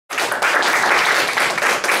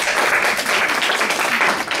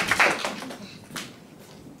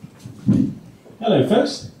Hello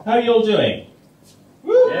folks, how are you all doing?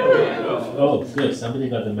 Oh, good, somebody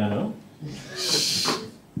got the memo.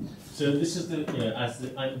 So this is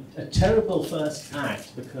I'm a terrible first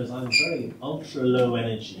act because I'm very ultra low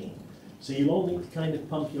energy. So you all need to kind of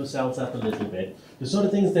pump yourselves up a little bit. The sort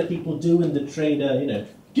of things that people do in the trader,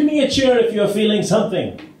 give me a cheer if you're feeling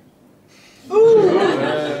something. Ooh.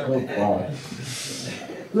 Oh, wow.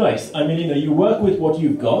 Right, I mean, you work with what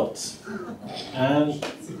you've got, and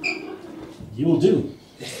you'll do.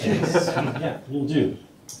 Yes. Yeah, you'll do.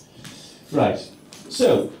 Right,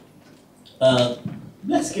 so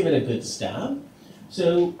let's give it a good stab.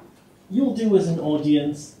 So you'll do as an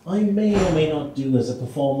audience. I may or may not do as a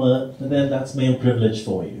performer, but then that's male privilege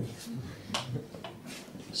for you.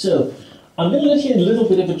 So I'm going to let you in a little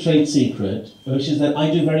bit of a trade secret, which is that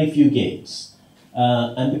I do very few gigs.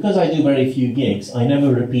 And because I do very few gigs, I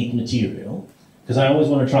never repeat material, because I always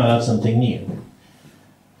want to try out something new.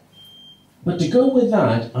 But to go with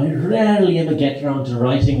that, I rarely ever get around to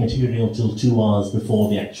writing material till 2 hours before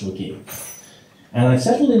the actual gig. And I've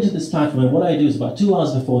settled into this pattern where what I do is about 2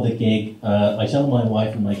 hours before the gig, I tell my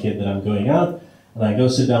wife and my kid that I'm going out, and I go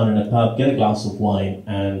sit down in a pub, get a glass of wine,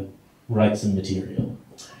 and write some material.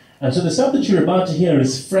 And so the stuff that you're about to hear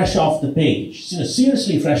is fresh off the page,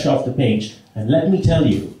 seriously fresh off the page, and let me tell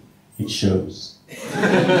you, it shows.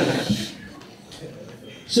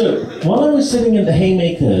 So, while I was sitting in the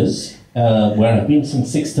Haymakers, where I've been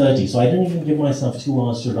since 6:30, so I didn't even give myself 2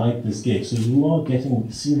 hours to write this gig, so you are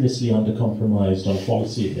getting seriously undercompromised on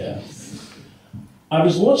quality here. I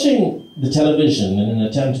was watching the television in an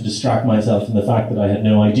attempt to distract myself from the fact that I had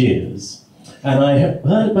no ideas, and I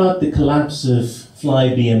heard about the collapse of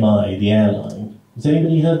FlyBMI, the airline. Has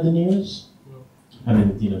anybody heard the news? I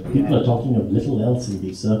mean, people are talking of little else in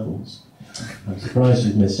these circles. I'm surprised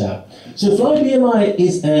you've missed out. So FlyBMI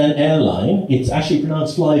is an airline. It's actually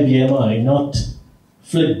pronounced FlyBMI, not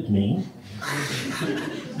FlibMe,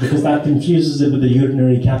 because that confuses it with the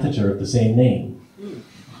urinary catheter of the same name.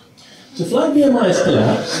 So FlyBMI has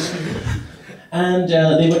collapsed, and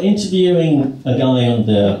they were interviewing a guy on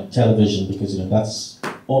the television because that's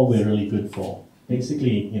all we're really good for.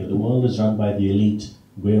 Basically, the world is run by the elite.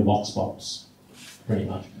 We're voxpops, pretty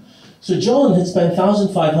much. So John had spent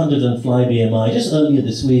 1,500 on FlyBMI just earlier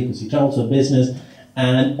this week because he travelled for business,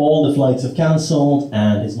 and all the flights have cancelled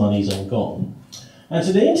and his money's all gone. And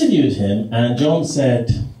so they interviewed him, and John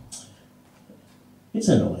said, "It's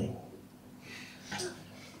annoying.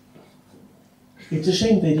 It's a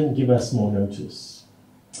shame they didn't give us more notice.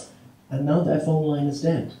 And now their phone line is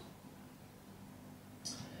dead."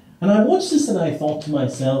 And I watched this and I thought to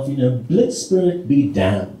myself, blitz spirit be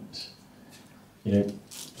damned.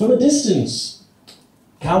 From a distance,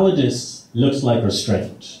 cowardice looks like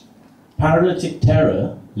restraint. Paralytic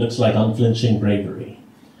terror looks like unflinching bravery.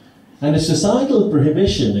 And a societal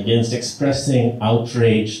prohibition against expressing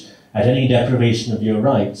outrage at any deprivation of your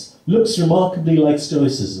rights looks remarkably like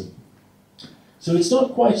stoicism. So it's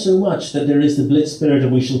not quite so much that there is the blitz spirit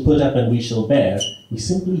of we shall put up and we shall bear. We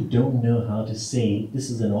simply don't know how to say this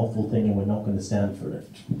is an awful thing and we're not going to stand for it.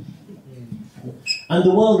 And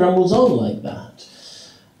the world rumbles on like that.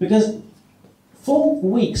 Because 4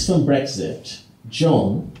 weeks from Brexit,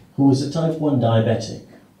 John, who is a type 1 diabetic,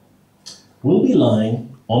 will be lying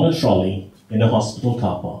on a trolley in a hospital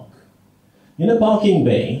car park. In a parking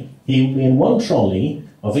bay, he will be in one trolley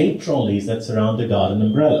of 8 trolleys that surround the garden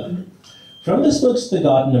umbrella. From the spokes of the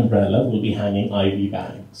garden umbrella will be hanging IV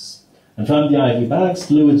bags. And from the IV bags,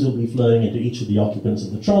 fluids will be flowing into each of the occupants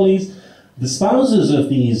of the trolleys. The spouses of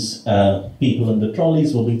these people in the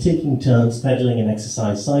trolleys will be taking turns pedaling an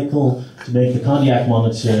exercise cycle to make the cardiac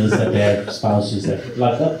monitors that their spouses have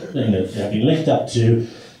been linked up to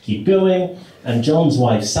keep going. And John's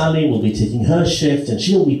wife Sally will be taking her shift, and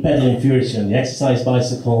she'll be pedaling furiously on the exercise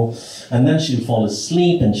bicycle, and then she'll fall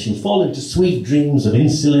asleep and she'll fall into sweet dreams of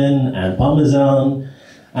insulin and parmesan,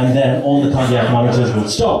 and then all the cardiac monitors will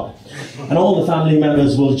stop. And all the family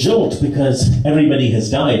members will jolt because everybody has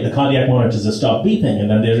died. The cardiac monitors have stopped beeping, and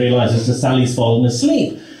then they realize it's just Sally's fallen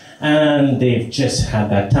asleep. And they've just had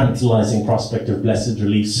that tantalizing prospect of blessed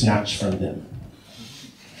relief snatched from them.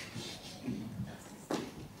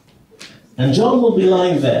 And John will be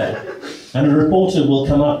lying there, and a reporter will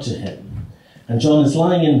come up to him. And John is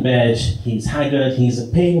lying in bed, he's haggard, he's a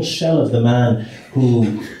pale shell of the man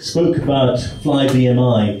who spoke about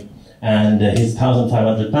FlyBMI and his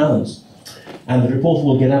 £1,500. And the reporter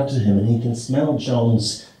will get up to him and he can smell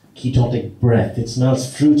John's ketotic breath. It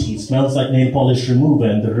smells fruity, it smells like nail polish remover,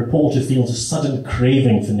 and the reporter feels a sudden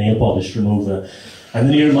craving for nail polish remover. And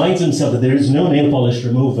then he reminds himself that there is no nail polish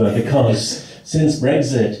remover because since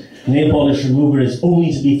Brexit, Nail polish remover is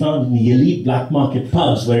only to be found in the elite black market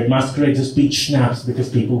pubs where it masquerades as peach schnapps because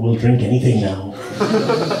people will drink anything now.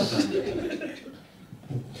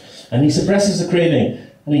 And he suppresses the craving.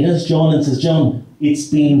 And he does John and says, John, it's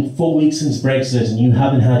been 4 weeks since Brexit and you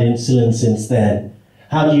haven't had insulin since then.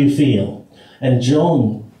 How do you feel? And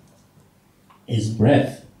John, his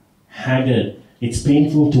breath, haggard. It's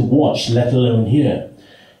painful to watch, let alone hear.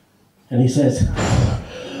 And he says,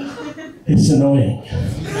 it's annoying.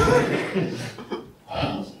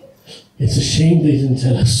 It's a shame they didn't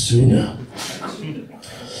tell us sooner.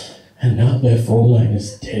 And now their phone line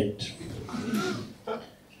is dead.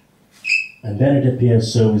 And then it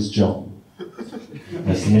appears so is John,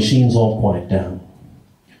 as the machines all quiet down.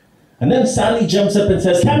 And then Sally jumps up and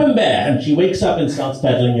says, Camembert! And she wakes up and starts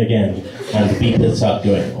pedaling again, and the beepers start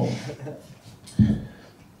going on.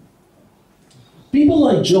 People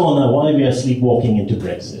like John are why we are sleepwalking into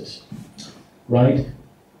Brexit, right?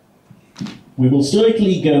 We will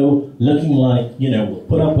stoically go looking like, we'll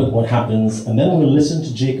put up with what happens, and then we'll listen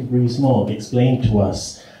to Jacob Rees-Mogg explain to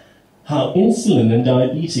us how insulin and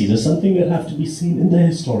diabetes are something that have to be seen in their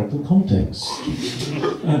historical context.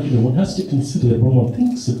 And one has to consider when one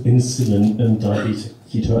thinks of insulin and diabetic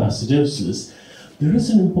ketoacidosis, there is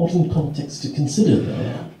an important context to consider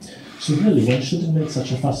there. So really, one shouldn't make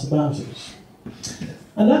such a fuss about it.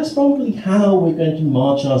 And that's probably how we're going to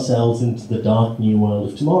march ourselves into the dark new world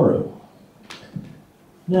of tomorrow.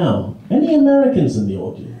 Now, any Americans in the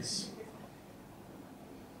audience?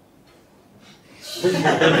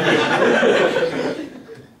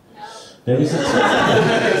 There was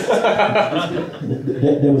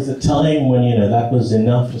a time when, that was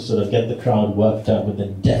enough to sort of get the crowd worked up with a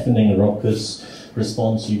deafening, raucous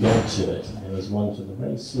response you got to it. There was one with a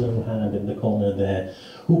very slow hand in the corner there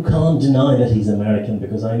who can't deny that he's American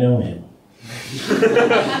because I know him.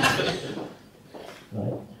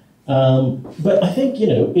 Right? But I think,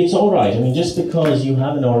 it's all right. I mean, just because you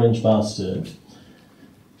have an orange bastard,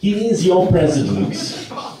 he is your president,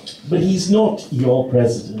 but he's not your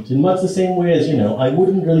president. In much the same way as, I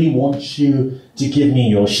wouldn't really want you to give me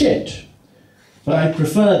your shit, but I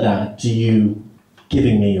prefer that to you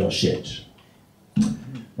giving me your shit,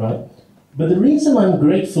 right? But the reason I'm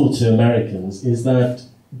grateful to Americans is that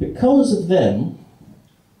because of them,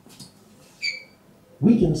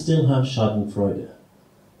 we can still have Schadenfreude.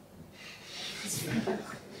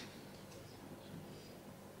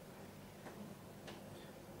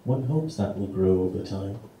 One hopes that will grow over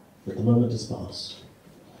time, but the moment has passed.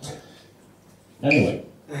 Anyway,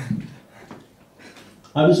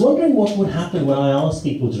 I was wondering what would happen when I asked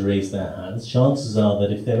people to raise their hands. Chances are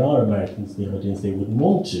that if there are Americans in the audience, they wouldn't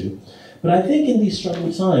want to. But I think in these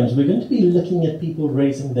troubled times, we're going to be looking at people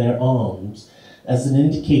raising their arms as an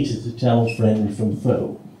indicator to tell friend from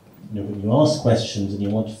foe. When you ask questions and you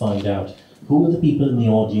want to find out who are the people in the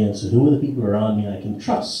audience or who are the people around me I can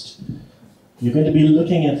trust, you're going to be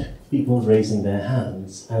looking at people raising their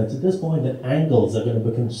hands. And it's at this point that angles are going to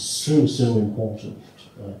become so important.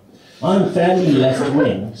 Right? I'm fairly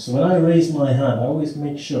left-wing, so when I raise my hand, I always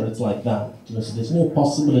make sure it's like that, so there's no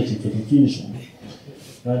possibility for confusion.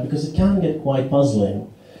 Right? Because it can get quite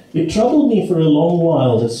puzzling. It troubled me for a long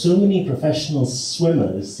while that so many professional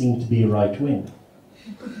swimmers seem to be right-wing.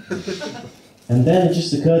 And then it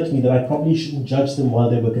just occurred to me that I probably shouldn't judge them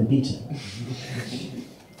while they were competing.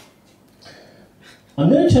 I'm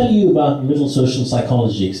going to tell you about a little social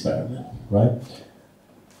psychology experiment, right?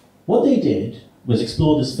 What they did was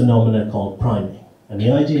explore this phenomena called priming. And the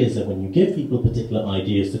idea is that when you give people particular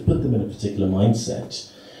ideas that put them in a particular mindset,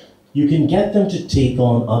 you can get them to take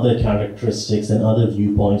on other characteristics and other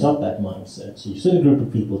viewpoints of that mindset. So you sit a group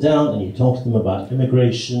of people down and you talk to them about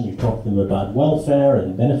immigration, you talk to them about welfare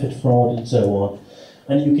and benefit fraud and so on,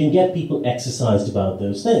 and you can get people exercised about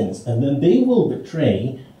those things. And then they will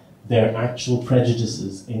betray their actual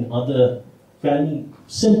prejudices in other fairly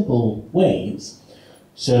simple ways.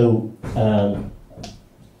 So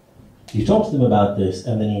you talk to them about this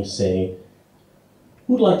and then you say,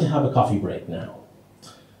 who'd like to have a coffee break now?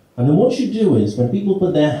 And then what you do is, when people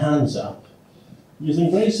put their hands up,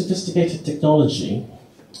 using very sophisticated technology,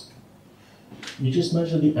 you just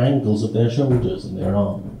measure the angles of their shoulders and their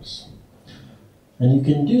arms. And you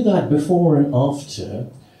can do that before and after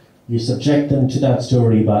you subject them to that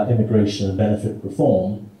story about immigration and benefit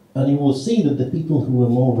reform, and you will see that the people who are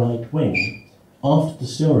more right-wing, after the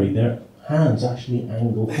story, their hands actually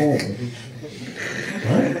angle forward.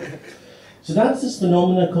 Right? So that's this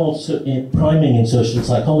phenomena called priming in social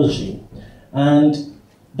psychology. And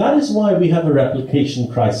that is why we have a replication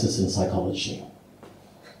crisis in psychology.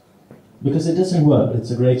 Because it doesn't work, but it's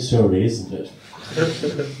a great story, isn't it?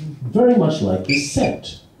 Very much like this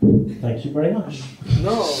set. Thank you very much.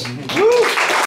 No.